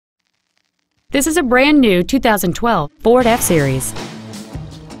This is a brand new 2012 Ford F-Series.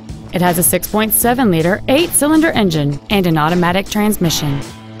 It has a 6.7-liter 8-cylinder engine and an automatic transmission.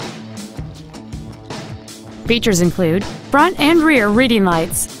 Features include front and rear reading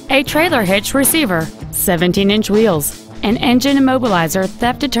lights, a trailer hitch receiver, 17-inch wheels, an engine immobilizer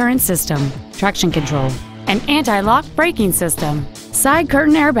theft deterrent system, traction control, an anti-lock braking system, side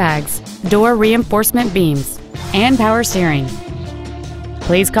curtain airbags, door reinforcement beams, and power steering.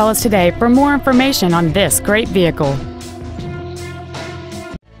 Please call us today for more information on this great vehicle.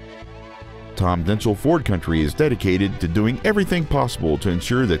 Tom Denchel Ford Country is dedicated to doing everything possible to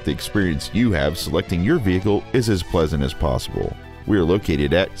ensure that the experience you have selecting your vehicle is as pleasant as possible. We are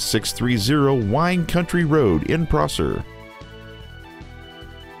located at 630 Wine Country Road in Prosser.